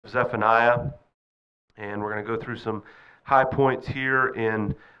Zephaniah, and we're going to go through some high points here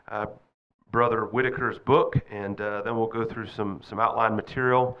in Brother Whitaker's book, and then we'll go through some outline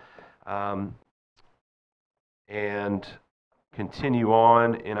material and continue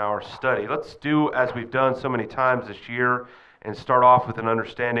on in our study. Let's do as we've done so many times this year and start off with an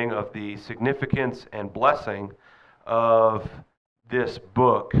understanding of the significance and blessing of this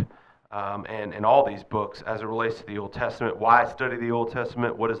book and all these books as it relates to the Old Testament. Why study the Old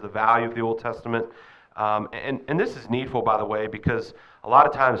Testament? What is the value of the Old Testament? And this is needful, by the way, because a lot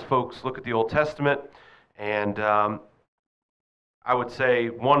of times folks look at the Old Testament and I would say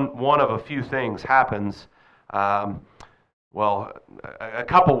one of a few things happens. Well, a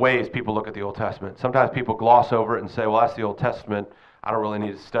couple ways people look at the Old Testament. Sometimes people gloss over it and say, well, that's the Old Testament. I don't really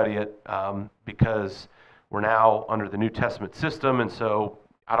need to study it because we're now under the New Testament system, and so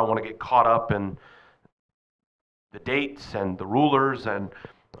I don't want to get caught up in the dates and the rulers and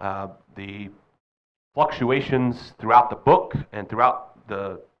the fluctuations throughout the book and throughout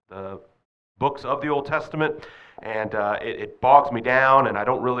the books of the Old Testament, and it bogs me down, and I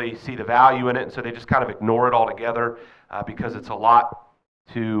don't really see the value in it, and so they just kind of ignore it altogether because it's a lot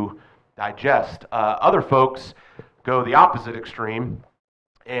to digest. Other folks go the opposite extreme,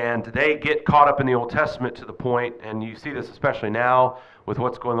 and they get caught up in the Old Testament to the point, and you see this especially now with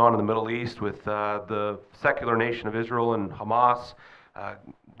what's going on in the Middle East with the secular nation of Israel and Hamas,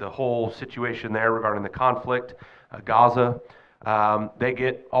 the whole situation there regarding the conflict, Gaza. They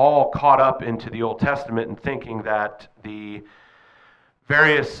get all caught up into the Old Testament and thinking that the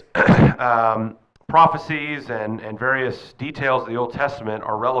various prophecies and various details of the Old Testament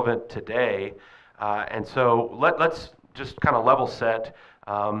are relevant today. And so let's just kind of level set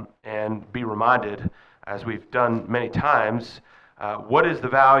and be reminded, as we've done many times, what is the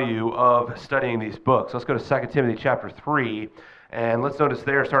value of studying these books. Let's go to 2 Timothy chapter 3. And let's notice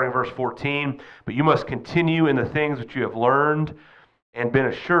there, starting in verse 14, but you must continue in the things which you have learned and been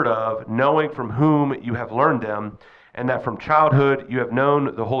assured of, knowing from whom you have learned them, and that from childhood you have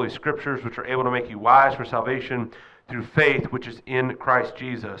known the Holy Scriptures, which are able to make you wise for salvation through faith, which is in Christ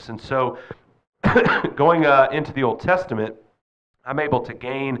Jesus. And so, going into the Old Testament, I'm able to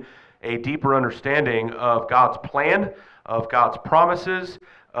gain a deeper understanding of God's plan, of God's promises,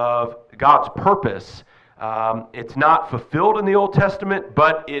 of God's purpose. It's not fulfilled in the Old Testament,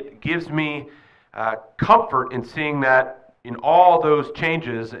 but it gives me comfort in seeing that in all those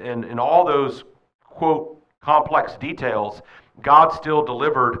changes and in all those, quote, complex details, God still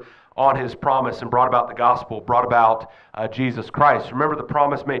delivered on his promise and brought about the gospel, brought about Jesus Christ. Remember the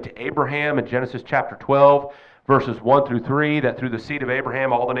promise made to Abraham in Genesis chapter 12, verses 1 through 3, that through the seed of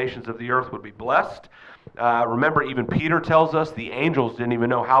Abraham all the nations of the earth would be blessed. Remember, even Peter tells us the angels didn't even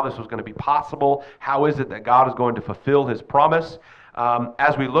know how this was going to be possible. How is it that God is going to fulfill his promise?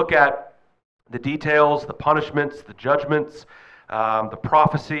 As we look at the details, the punishments, the judgments, the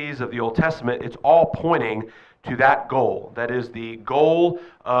prophecies of the Old Testament, it's all pointing to that goal. That is the goal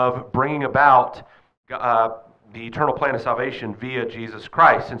of bringing about the eternal plan of salvation via Jesus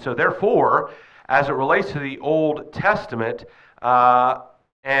Christ. And so therefore, as it relates to the Old Testament,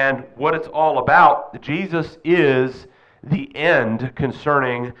 and what it's all about, Jesus is the end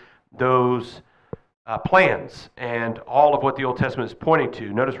concerning those plans and all of what the Old Testament is pointing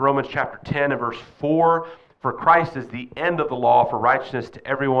to. Notice Romans chapter 10 and verse 4, for Christ is the end of the law for righteousness to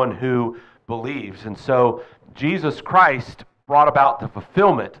everyone who believes. And so Jesus Christ brought about the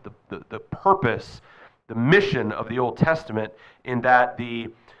fulfillment, the purpose, the mission of the Old Testament, in that the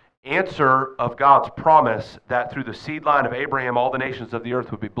answer of God's promise that through the seed line of Abraham all the nations of the earth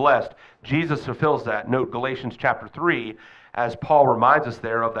would be blessed. Jesus fulfills that. Note Galatians chapter 3 as Paul reminds us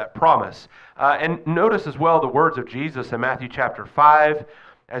there of that promise. And notice as well the words of Jesus in Matthew chapter 5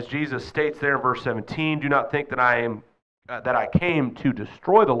 as Jesus states there in verse 17, do not think that I came to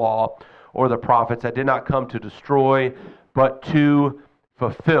destroy the law or the prophets. I did not come to destroy but to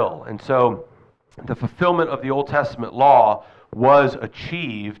fulfill. And so the fulfillment of the Old Testament law was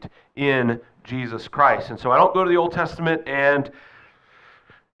achieved in Jesus Christ. And so I don't go to the Old Testament and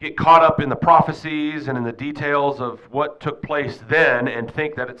get caught up in the prophecies and in the details of what took place then and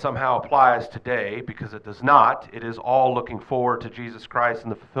think that it somehow applies today, because it does not. It is all looking forward to Jesus Christ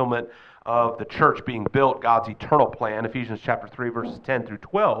and the fulfillment of the church being built, God's eternal plan, Ephesians chapter 3, verses 10 through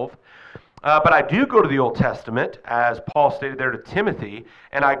 12. But I do go to the Old Testament, as Paul stated there to Timothy,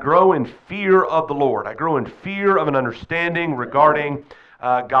 and I grow in fear of the Lord. I grow in fear of an understanding regarding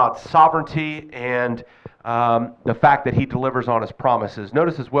God's sovereignty and the fact that he delivers on his promises.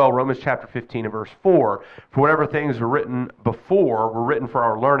 Notice as well Romans chapter 15 and verse 4, for whatever things were written before were written for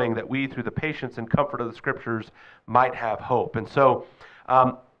our learning, that we through the patience and comfort of the Scriptures might have hope. And so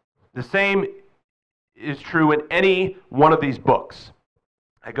The same is true in any one of these books.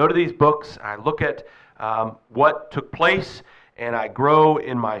 I go to these books, I look at what took place, and I grow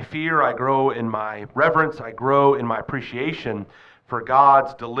in my fear, I grow in my reverence, I grow in my appreciation for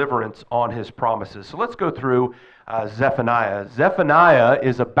God's deliverance on his promises. So let's go through Zephaniah. Zephaniah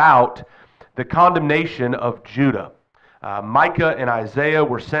is about the condemnation of Judah. Micah and Isaiah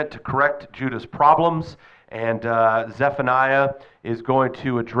were sent to correct Judah's problems, and Zephaniah is going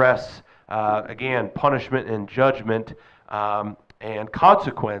to address, again, punishment and judgment and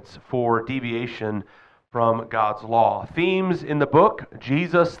consequence for deviation from God's law. Themes in the book: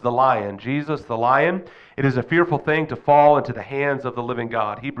 Jesus the lion. Jesus the lion. It is a fearful thing to fall into the hands of the living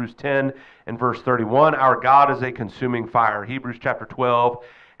God. Hebrews 10 and verse 31. Our God is a consuming fire. Hebrews chapter 12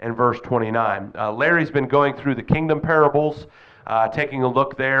 and verse 29. Larry's been going through the kingdom parables, taking a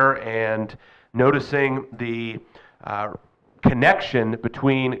look there and noticing the connection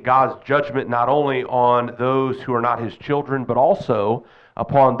between God's judgment not only on those who are not his children, but also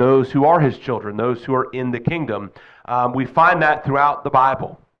upon those who are his children, those who are in the kingdom. We find that throughout the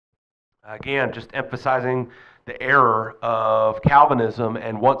Bible. Again, just emphasizing the error of Calvinism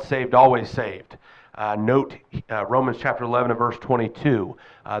and once saved, always saved. Note Romans chapter 11 and verse 22.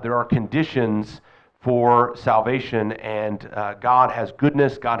 There are conditions for salvation, and God has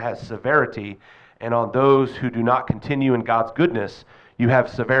goodness, God has severity, and on those who do not continue in God's goodness, you have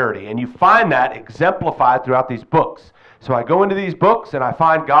severity. And you find that exemplified throughout these books. So I go into these books and I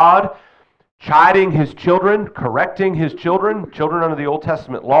find God chiding his children, correcting his children under the Old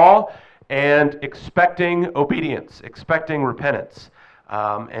Testament law, and expecting obedience, expecting repentance.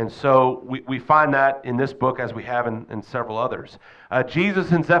 And so we find that in this book as we have in several others.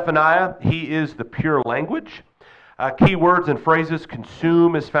 Jesus in Zephaniah, he is the pure language. Key words and phrases: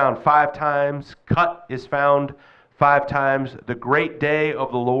 consume is found 5 times, cut is found 5 times, the great day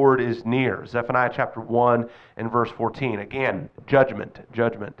of the Lord is near. Zephaniah chapter 1 and verse 14. Again, judgment.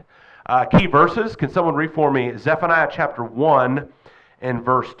 Key verses: can someone read for me Zephaniah chapter 1 and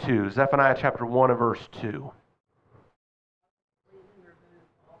verse 2? Zephaniah chapter 1 and verse 2.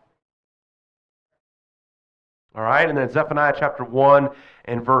 All right, and then Zephaniah chapter 1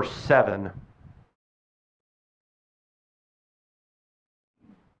 and verse 7.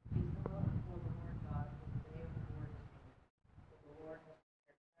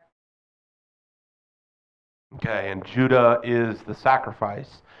 Okay, and Judah is the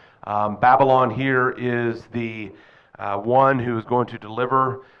sacrifice. Babylon here is the one who is going to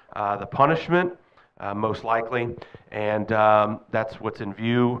deliver the punishment, most likely, and that's what's in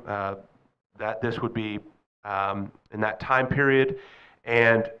view, that this would be in that time period.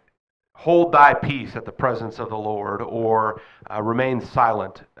 And hold thy peace at the presence of the Lord, or remain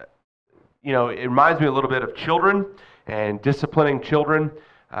silent. You know, it reminds me a little bit of children and disciplining children.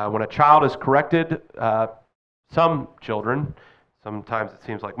 When a child is corrected, some children, sometimes it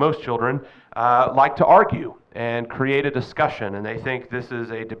seems like most children, like to argue and create a discussion, and they think this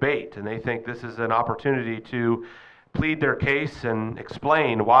is a debate, and they think this is an opportunity to plead their case and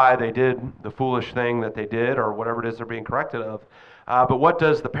explain why they did the foolish thing that they did, or whatever it is they're being corrected of. But what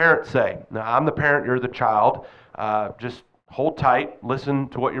does the parent say? Now, I'm the parent, you're the child. Just hold tight, listen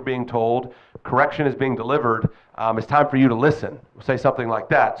to what you're being told. Correction is being delivered. It's time for you to listen. We'll say something like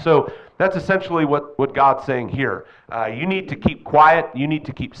that. So that's essentially what God's saying here. You need to keep quiet. You need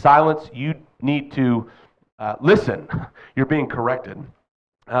to keep silence. You need to listen. You're being corrected.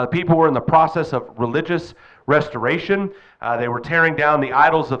 People were in the process of religious restoration. They were tearing down the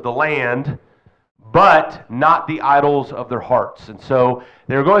idols of the land, but not the idols of their hearts. And so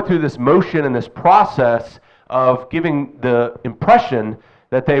they were going through this motion and this process of giving the impression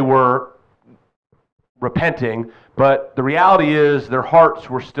that they were repenting, but the reality is their hearts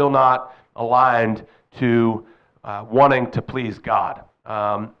were still not aligned to wanting to please God.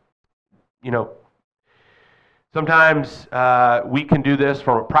 Sometimes we can do this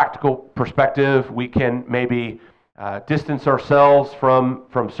from a practical perspective. We can maybe distance ourselves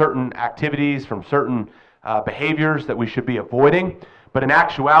from certain activities, from certain behaviors that we should be avoiding. But in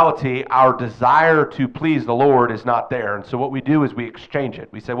actuality, our desire to please the Lord is not there. And so what we do is we exchange it.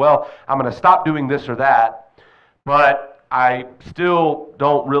 We say, well, I'm going to stop doing this or that, but I still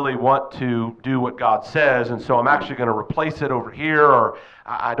don't really want to do what God says, and so I'm actually going to replace it over here, or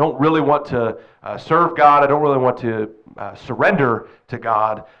I don't really want to serve God. I don't really want to surrender to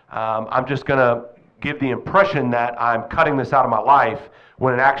God. I'm just going to give the impression that I'm cutting this out of my life,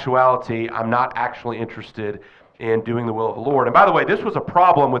 when in actuality, I'm not actually interested in doing the will of the Lord. And by the way, this was a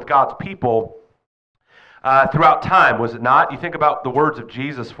problem with God's people throughout time, was it not? You think about the words of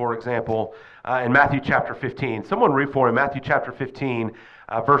Jesus, for example, in Matthew chapter 15. Someone read for me Matthew chapter 15,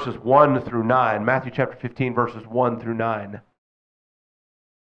 verses 1 through 9. Matthew chapter 15, verses 1 through 9.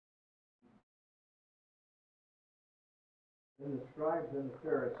 Then the scribes and the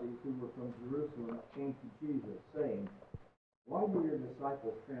Pharisees who were from Jerusalem came to Jesus, saying, Why do your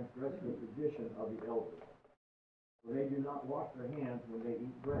disciples transgress the tradition of the elders? For they do not wash their hands when they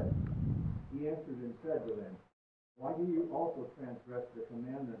eat bread. He answered and said to them, Why do you also transgress the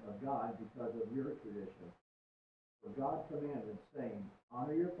commandment of God because of your tradition? For God commanded, saying,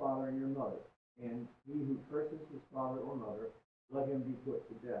 Honor your father and your mother, and he who curses his father or mother, let him be put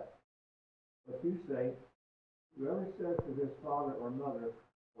to death. But you say, Whoever says to his father or mother,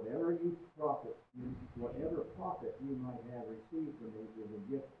 whatever profit you might have received from me is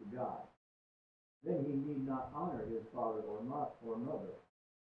a gift to God, then he need not honor his father or mother.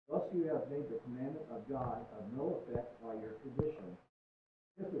 Thus you have made the commandment of God of no effect by your tradition.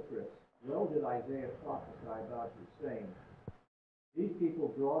 Hypocrites, well did Isaiah prophesy about you, saying, These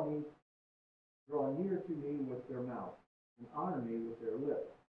people draw near to me with their mouth, and honor me with their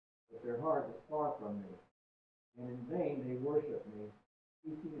lips, but their heart is far from me. And in vain they worship me,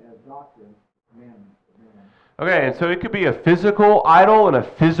 teaching as doctrine the commandments of man. Okay, and so it could be a physical idol and a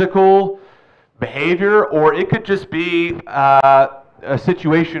physical behavior, or it could just be a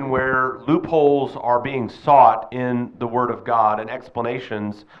situation where loopholes are being sought in the Word of God and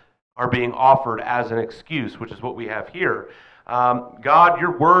explanations are being offered as an excuse, which is what we have here. God,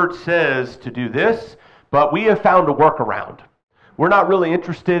 your Word says to do this, but we have found a workaround. We're not really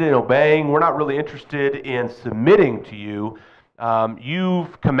interested in obeying. We're not really interested in submitting to you.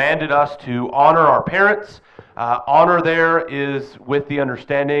 You've commanded us to honor our parents. Honor there is with the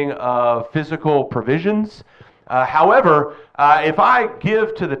understanding of physical provisions. However, if I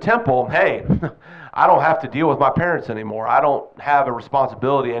give to the temple, hey, I don't have to deal with my parents anymore. I don't have a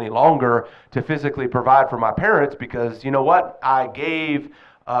responsibility any longer to physically provide for my parents because, you know what? I gave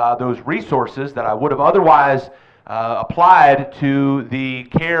those resources that I would have otherwise applied to the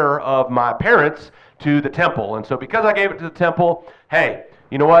care of my parents to the temple. And so because I gave it to the temple, hey,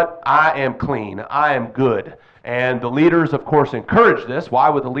 you know what? I am clean. I am good. And the leaders, of course, encourage this. Why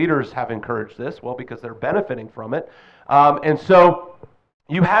would the leaders have encouraged this? Well, because they're benefiting from it. And so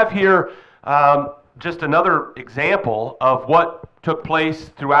you have here just another example of what took place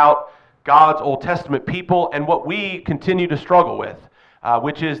throughout God's Old Testament people and what we continue to struggle with,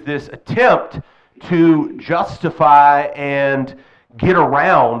 which is this attempt to justify and get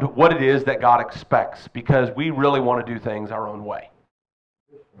around what it is that God expects because we really want to do things our own way.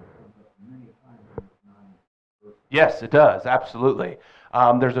 Yes, it does, absolutely.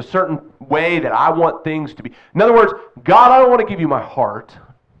 There's a certain way that I want things to be. In other words, God, I don't want to give you my heart.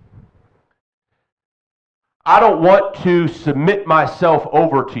 I don't want to submit myself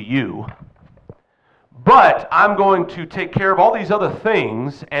over to you. But I'm going to take care of all these other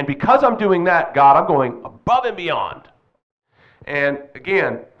things, and because I'm doing that, God, I'm going above and beyond. And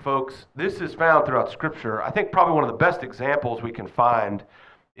again, folks, this is found throughout Scripture. I think probably one of the best examples we can find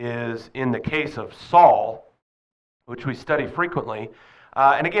is in the case of Saul, which we study frequently.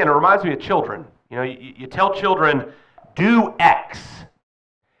 And again, it reminds me of children. You know, you tell children, do X,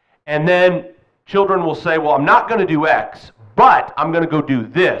 and then children will say, well, I'm not going to do X, but I'm going to go do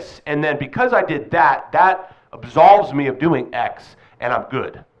this. And then because I did that, that absolves me of doing X, and I'm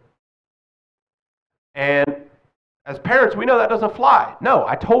good. And as parents, we know that doesn't fly. No,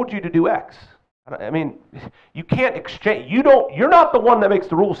 I told you to do X. I mean, you can't exchange. You're not the one that makes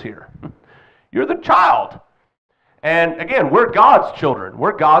the rules here. You're the child. And again, we're God's children.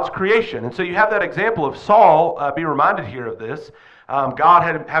 We're God's creation. And so you have that example of Saul. Be reminded here of this.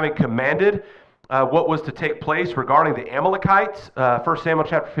 God having commanded what was to take place regarding the Amalekites. 1 Samuel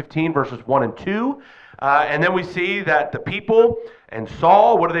chapter 15, verses 1 and 2. And then we see that the people and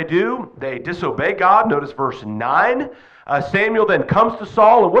Saul, what do? They disobey God. Notice verse 9. Samuel then comes to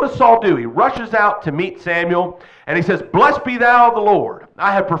Saul, and what does Saul do? He rushes out to meet Samuel, and he says, Blessed be thou the Lord.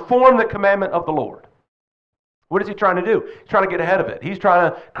 I have performed the commandment of the Lord. What is he trying to do? He's trying to get ahead of it. He's trying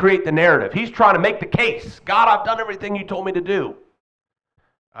to create the narrative. He's trying to make the case. God, I've done everything you told me to do.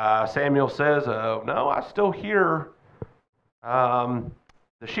 Samuel says, no, I still hear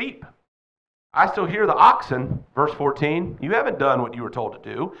the sheep. I still hear the oxen, verse 14. You haven't done what you were told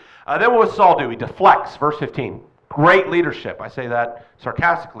to do. Then what does Saul do? He deflects, verse 15. Great leadership. I say that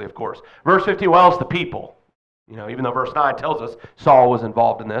sarcastically, of course. Verse 15, well, it's the people. You know, even though verse 9 tells us Saul was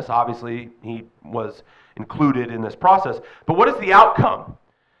involved in this, obviously he was included in this process. But what is the outcome?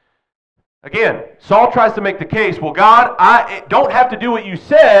 Again, Saul tries to make the case, well, God, I don't have to do what you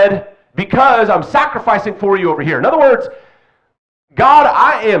said because I'm sacrificing for you over here. In other words, God,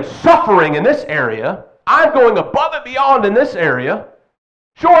 I am suffering in this area. I'm going above and beyond in this area.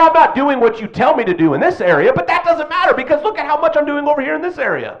 Sure, I'm not doing what you tell me to do in this area, but that doesn't matter because look at how much I'm doing over here in this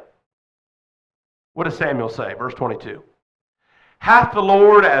area. What does Samuel say? Verse 22. Hath the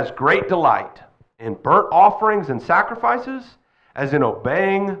Lord as great delight in burnt offerings and sacrifices as in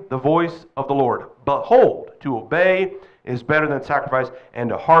obeying the voice of the Lord. Behold, to obey is better than sacrifice, and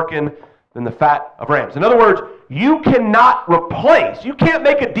to hearken than the fat of rams. In other words, you cannot replace, you can't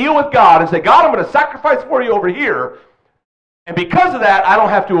make a deal with God and say, God, I'm going to sacrifice for you over here, and because of that, I don't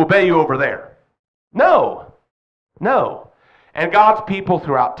have to obey you over there. No. And God's people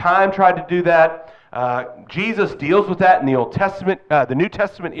throughout time tried to do that. Jesus deals with that in the Old Testament, the New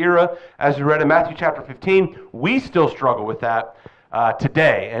Testament era, as we read in Matthew chapter 15. We still struggle with that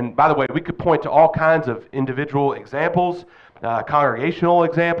today. And by the way, we could point to all kinds of individual examples, congregational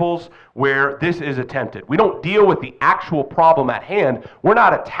examples, where this is attempted. We don't deal with the actual problem at hand. We're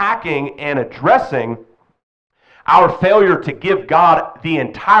not attacking and addressing our failure to give God the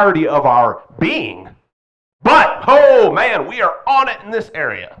entirety of our being. But, oh man, we are on it in this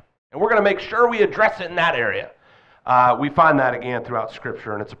area. And we're going to make sure we address it in that area. We find that again throughout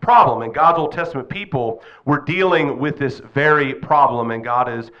Scripture, and it's a problem. And God's Old Testament people were dealing with this very problem, and God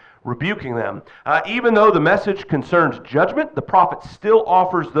is rebuking them. Even though the message concerns judgment, the prophet still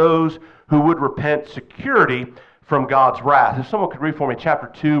offers those who would repent security from God's wrath. If someone could read for me chapter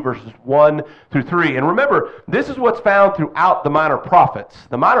 2, verses 1 through 3. And remember, this is what's found throughout the minor prophets.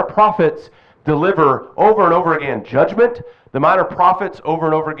 The minor prophets deliver over and over again judgment. The minor prophets over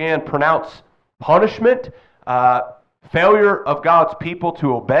and over again pronounce punishment, failure of God's people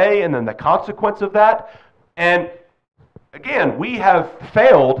to obey, and then the consequence of that. And again, we have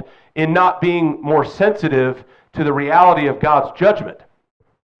failed in not being more sensitive to the reality of God's judgment.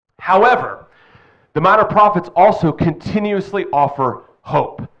 However, the minor prophets also continuously offer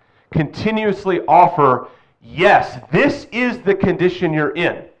hope, continuously offer, yes, this is the condition you're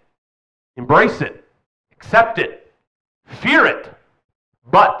in. Embrace it, accept it, fear it,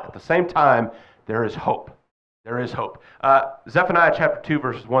 but at the same time, there is hope. There is hope. Zephaniah chapter 2,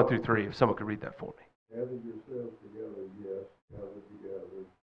 verses 1 through 3, if someone could read that for me. Gather yourselves together, yes, gather together,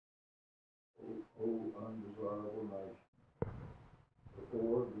 O undesirable nation.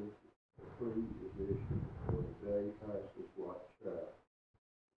 Before the decree is issued, for the day passes like shaft.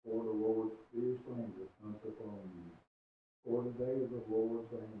 Before the Lord's fierce anger comes upon you, for the day of the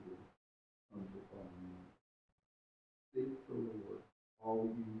Lord's anger comes upon you. Seek the Lord,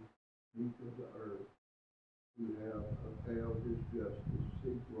 all you meek of the earth, who have upheld his justice.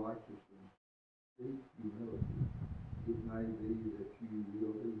 Seek righteousness, seek humility. It may be that you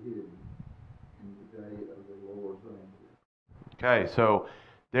will be hidden in the day of the Lord's anger. Okay, so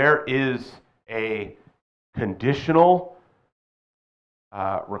there is a conditional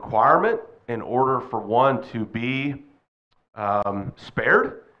requirement in order for one to be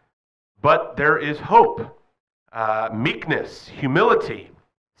spared, but there is hope. Meekness, humility,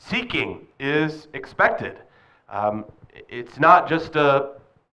 seeking is expected. It's not just a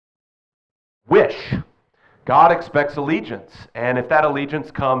wish. God expects allegiance, and if that allegiance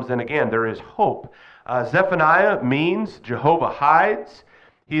comes, then again, there is hope. Zephaniah means Jehovah hides.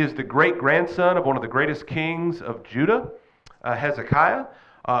 He is the great-grandson of one of the greatest kings of Judah, Hezekiah.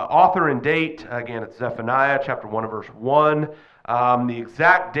 Author and date, again, it's Zephaniah chapter 1 and verse 1. The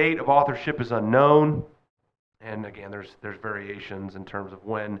exact date of authorship is unknown, and again, there's variations in terms of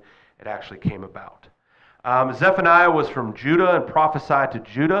when it actually came about. Zephaniah was from Judah and prophesied to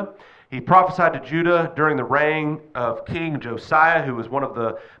Judah. He prophesied to Judah during the reign of King Josiah, who was one of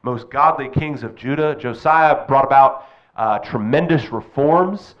the most godly kings of Judah. Josiah brought about tremendous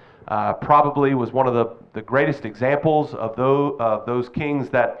reforms, probably was one of the greatest examples of those kings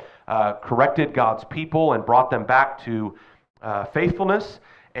that corrected God's people and brought them back to faithfulness.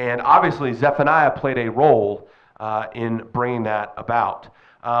 And obviously, Zephaniah played a role in bringing that about.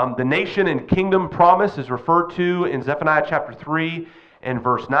 The nation and kingdom promise is referred to in Zephaniah chapter 3 and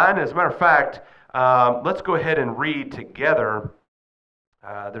verse 9. As a matter of fact, let's go ahead and read together.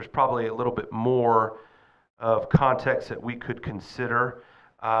 There's probably a little bit more of context that we could consider.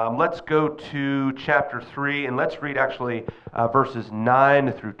 Let's go to chapter 3, and let's read actually verses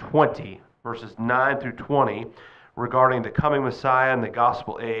 9 through 20. Verses 9 through 20 regarding the coming Messiah and the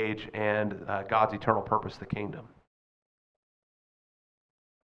gospel age and God's eternal purpose, the kingdom.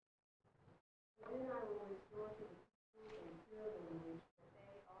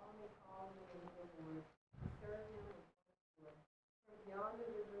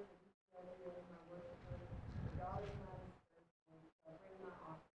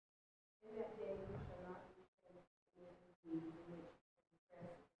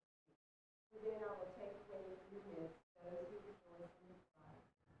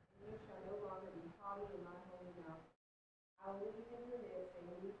 I will lead them in your midst, a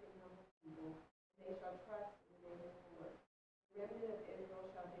meek and humble people, and they shall trust in the name of the Lord. The remnant of Israel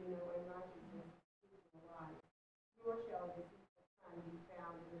shall do no unrighteousness, speaking a lie, nor shall a deceitful tongue be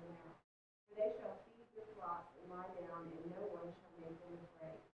found in their mouth. For they shall feed their flocks and lie down, and no one shall make them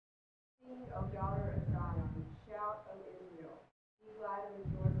afraid. Sing, O daughter of Zion, shout, O Israel. Be glad and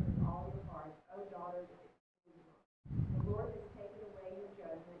rejoice with all your heart, O daughters of Israel. The Lord has taken away your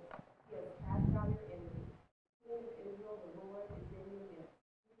judgment. He has cast out your enemies. King of Israel, the Lord is in your midst.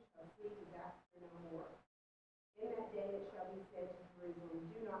 You shall see disaster no more. In that day it shall be said to Jerusalem,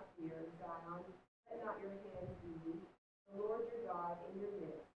 do not fear, Zion, let not your hands be weak. The Lord your God in your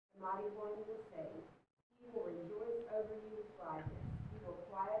midst, the mighty one will save. He will rejoice over you with gladness. He will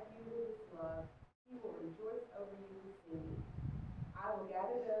quiet you with his love. He will rejoice over you with singing. I will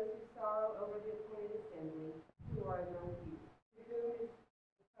gather those who sorrow over the appointed assembly, who are among you, to whom his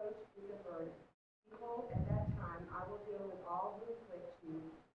reproach is a burden. Behold, at that time I will deal with all who afflict you.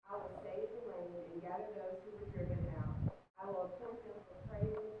 I will save the land and gather those who were driven out. I will appoint them for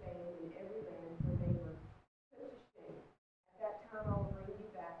praise and fame in every land where they were put to shame. At that time I will bring you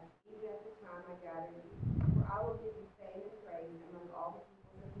back, even at the time I gather you. For I will give you fame and praise among all the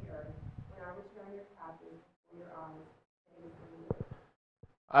peoples of the earth, when I return your captives before your eyes.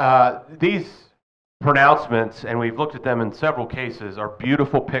 These pronouncements, and we've looked at them in several cases, are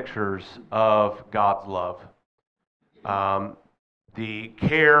beautiful pictures of God's love. The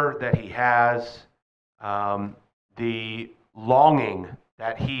care that he has, the longing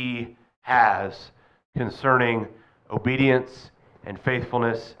that he has concerning obedience and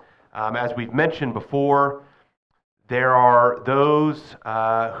faithfulness. As we've mentioned before, there are those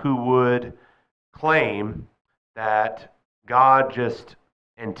who would claim that God just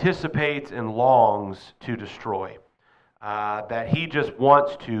anticipates and longs to destroy, that he just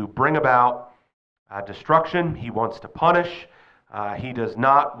wants to bring about destruction, he wants to punish, he does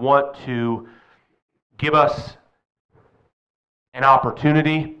not want to give us an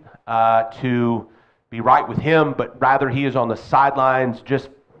opportunity to be right with him, but rather he is on the sidelines just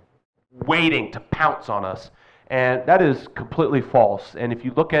waiting to pounce on us. And that is completely false. And if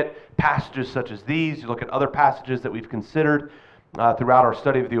you look at passages such as these, you look at other passages that we've considered throughout our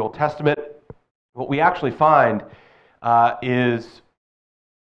study of the Old Testament, what we actually find is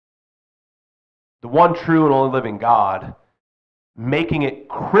the one true and only living God making it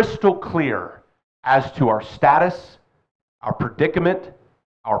crystal clear as to our status, our predicament,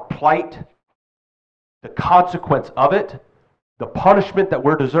 our plight, the consequence of it, the punishment that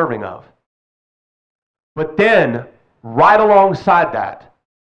we're deserving of. But then, right alongside that,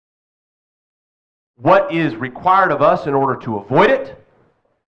 what is required of us in order to avoid it,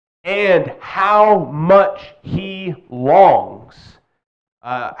 and how much he longs,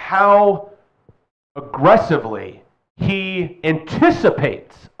 how aggressively he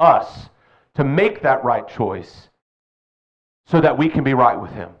anticipates us to make that right choice so that we can be right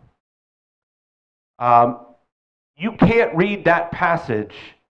with him. You can't read that passage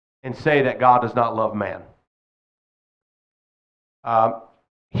and say that God does not love man.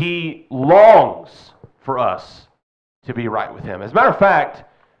 He longs for us to be right with him. As a matter of fact,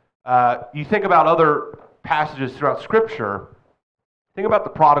 you think about other passages throughout Scripture, think about the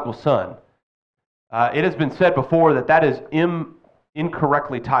prodigal son. It has been said before that that is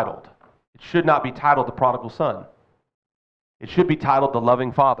incorrectly titled. It should not be titled the prodigal son. It should be titled the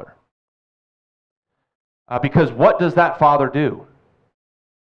loving father. Because what does that father do?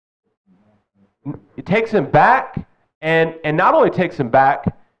 It takes him back, and not only takes him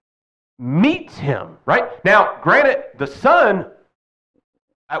back, meets him, right? Now, granted, the son,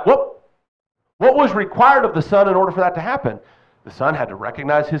 what was required of the son in order for that to happen? The son had to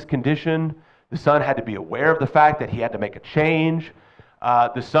recognize his condition. The son had to be aware of the fact that he had to make a change.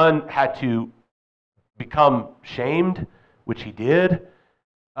 The son had to become shamed, which he did.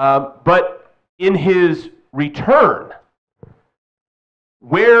 But in his return,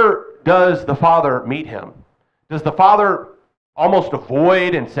 where does the father meet him? Does the father almost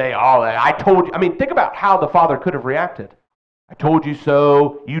avoid and say, oh, I told you? I mean, think about how the father could have reacted. I told you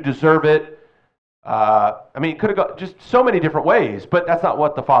so, you deserve it. I mean, it could have gone just so many different ways, but that's not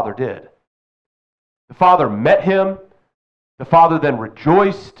what the father did. The father met him. The father then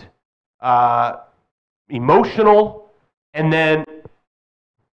rejoiced, emotional, and then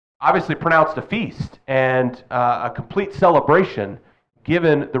obviously pronounced a feast and a complete celebration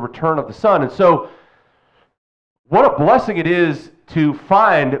given the return of the son. And so, what a blessing it is to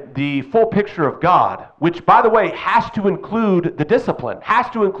find the full picture of God, which, by the way, has to include the discipline, has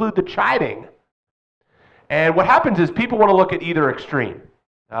to include the chiding. And what happens is people want to look at either extreme.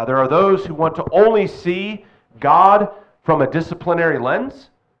 There are those who want to only see God from a disciplinary lens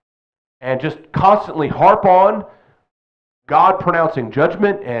and just constantly harp on God pronouncing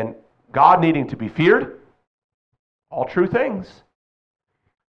judgment and God needing to be feared. All true things.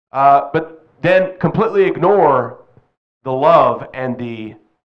 But then completely ignore the love and the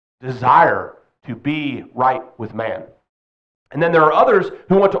desire to be right with man. And then there are others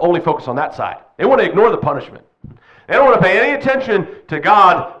who want to only focus on that side. They want to ignore the punishment. They don't want to pay any attention to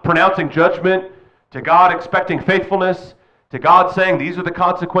God pronouncing judgment, to God expecting faithfulness, to God saying these are the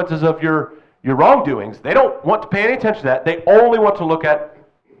consequences of your wrongdoings. They don't want to pay any attention to that. They only want to look at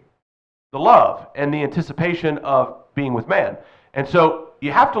the love and the anticipation of being with man. And so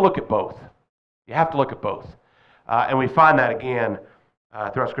you have to look at both. You have to look at both. And we find that again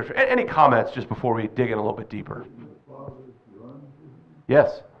throughout Scripture. Any comments just before we dig in a little bit deeper?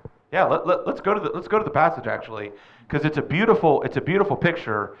 Yes. Yeah. Let's go to the passage actually, because it's a beautiful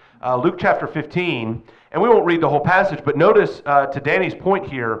picture. Luke chapter 15, and we won't read the whole passage, but notice to Danny's point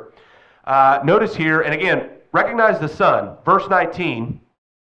here. Notice here, and again, recognize the Son. Verse 19.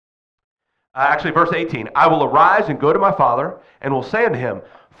 Verse 18. I will arise and go to my father, and will say unto him,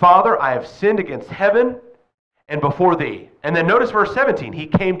 Father, I have sinned against heaven and before thee. And then notice verse 17. He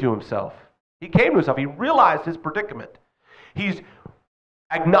came to himself. He came to himself. He realized his predicament. He's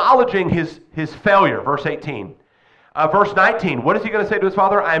acknowledging his failure. Verse 18. Verse 19. What is he going to say to his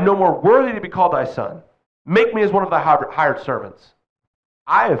father? I am no more worthy to be called thy son. Make me as one of thy hired servants.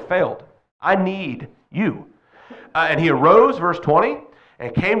 I have failed. I need you. And he arose, verse 20,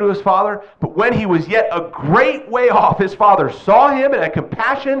 and came to his father. But when he was yet a great way off, his father saw him and had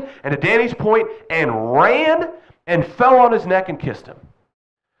compassion, and to Danny's point, and ran and fell on his neck and kissed him.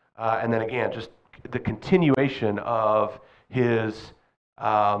 And then again, just the continuation of his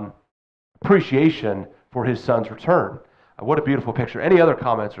appreciation for his son's return. What a beautiful picture. Any other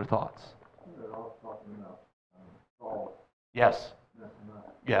comments or thoughts? They're all talking about Saul Yes. messing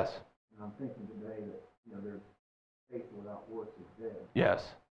up. Yes. And I'm thinking today that, there's faith without works is dead. Yes.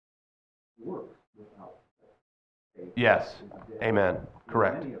 Works without faith Yes. is dead. Amen.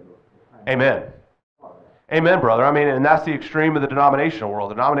 Correct. Many of those Amen. Amen, brother. I mean, and that's the extreme of the denominational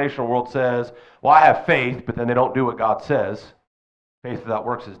world. The denominational world says, well, I have faith, but then they don't do what God says. Faith without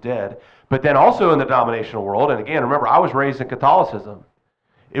works is dead. But then also in the denominational world, and again, remember, I was raised in Catholicism.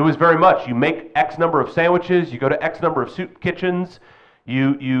 It was very much, you make X number of sandwiches, you go to X number of soup kitchens,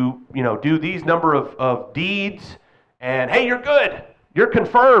 you do these number of deeds, and hey, you're good. You're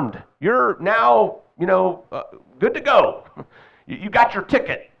confirmed. You're now, good to go. You got your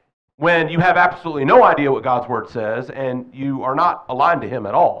ticket. When you have absolutely no idea what God's Word says, and you are not aligned to Him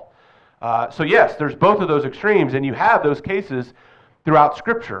at all. So yes, there's both of those extremes, and you have those cases throughout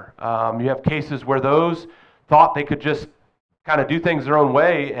Scripture. You have cases where those thought they could just kind of do things their own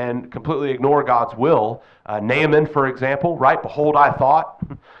way and completely ignore God's will. Naaman, for example, right? Behold, I thought,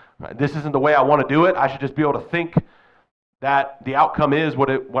 this isn't the way I want to do it. I should just be able to think that the outcome is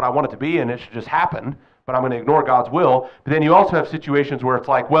what I want it to be, and it should just happen. But I'm going to ignore God's will. But then you also have situations where it's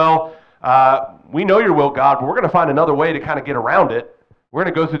like, well, we know your will, God, but we're going to find another way to kind of get around it. We're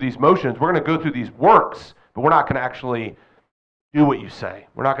going to go through these motions. We're going to go through these works, but we're not going to actually do what you say.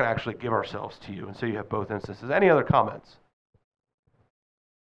 We're not going to actually give ourselves to you. And so you have both instances. Any other comments?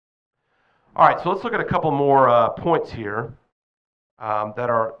 All right, so let's look at a couple more points here that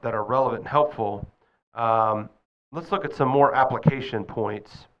are relevant and helpful. Let's look at some more application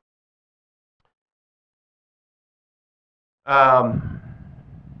points.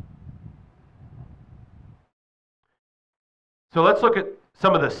 So let's look at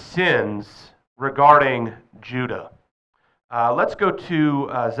some of the sins regarding Judah. Let's go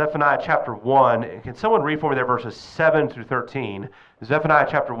to Zephaniah chapter 1. Can someone read for me there verses 7 through 13? Zephaniah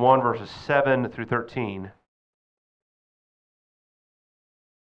chapter 1, verses 7 through 13.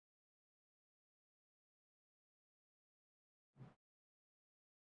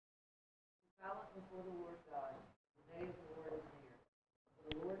 Silent before the Lord God, the day of the Lord is near. For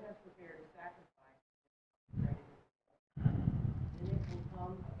the Lord has prepared a sacrifice ready to go. Then it will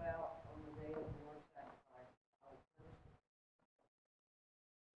come about on the day of the Lord's sacrifice, I will punish the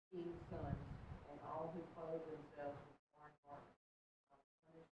king's sons and all who clothe themselves with foreign garments. I will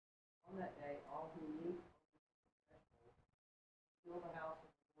punish on that day all who leap over the threshold, fill the house of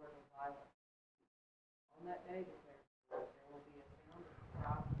the Lord with violence. On that day, declares the Lord, there will be a sound of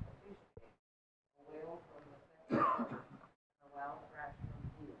cry of fish cake, a wail from the second and a loud crash from the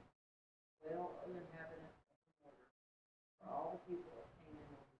field. Wail, O inhabitants of the border, for all the people of Canaan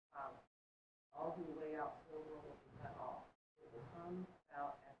will be silent. All who lay out silver will be cut off. It will come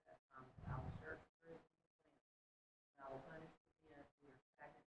about at that time that I will search for his land, and I will punish the men who are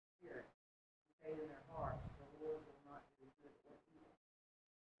stagnant in spirit, who say in their hearts, the Lord will not do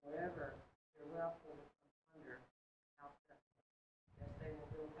However, their wealth will become under without judgment. Yes, they will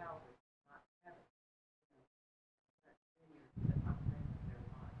build houses, not heaven, such vineyards that not drink of their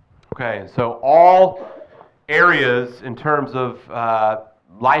wine. Okay, so all areas in terms of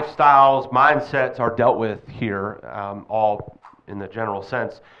lifestyles, mindsets are dealt with here, all in the general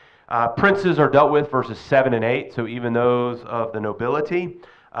sense. Princes are dealt with, verses 7 and 8, so even those of the nobility.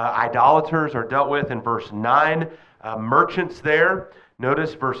 Idolaters are dealt with in verse 9. Merchants there,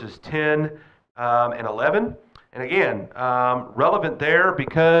 notice verses 10 and 11. And again, relevant there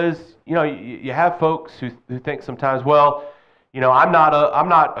because, you have folks who think sometimes, well, I'm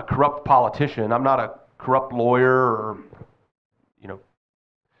not a corrupt politician. I'm not a corrupt lawyer or,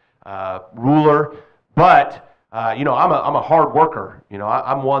 ruler, but I'm a hard worker.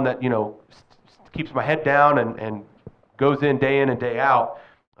 I'm one that keeps my head down and goes in and day out,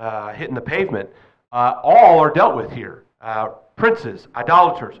 hitting the pavement. All are dealt with here. Princes,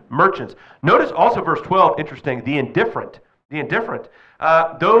 idolaters, merchants. Notice also verse 12. Interesting. The indifferent.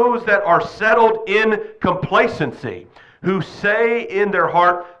 Those that are settled in complacency, who say in their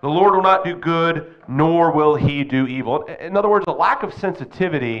heart, the Lord will not do good, nor will he do evil. In other words, a lack of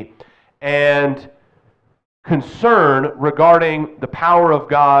sensitivity and concern regarding the power of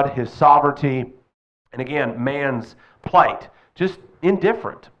God, his sovereignty, and again, man's plight. Just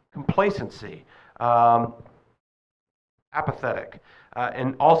indifferent, complacency, apathetic.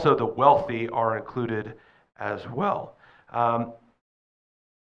 And also the wealthy are included as well.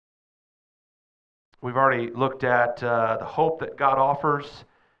 We've already looked at the hope that God offers.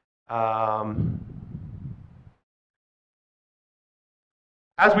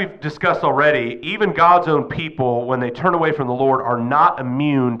 As we've discussed already, even God's own people, when they turn away from the Lord, are not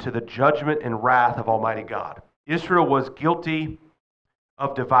immune to the judgment and wrath of Almighty God. Israel was guilty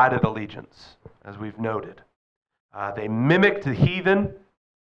of divided allegiance, as we've noted. They mimicked the heathen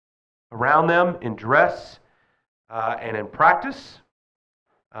around them in dress and in practice.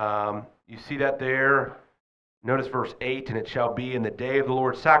 You see that there. Notice verse 8, and it shall be in the day of the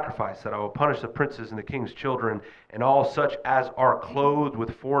Lord's sacrifice that I will punish the princes and the king's children and all such as are clothed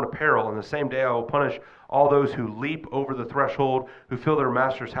with foreign apparel. And the same day I will punish all those who leap over the threshold, who fill their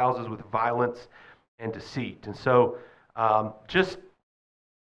master's houses with violence and deceit. And so just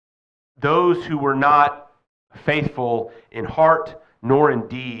those who were not faithful in heart nor in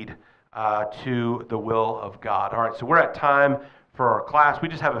deed to the will of God. All right, so we're at time for our class. We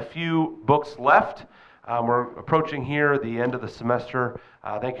just have a few books left. We're approaching here the end of the semester.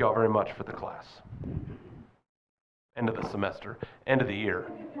 Thank you all very much for the class. End of the semester, end of the year.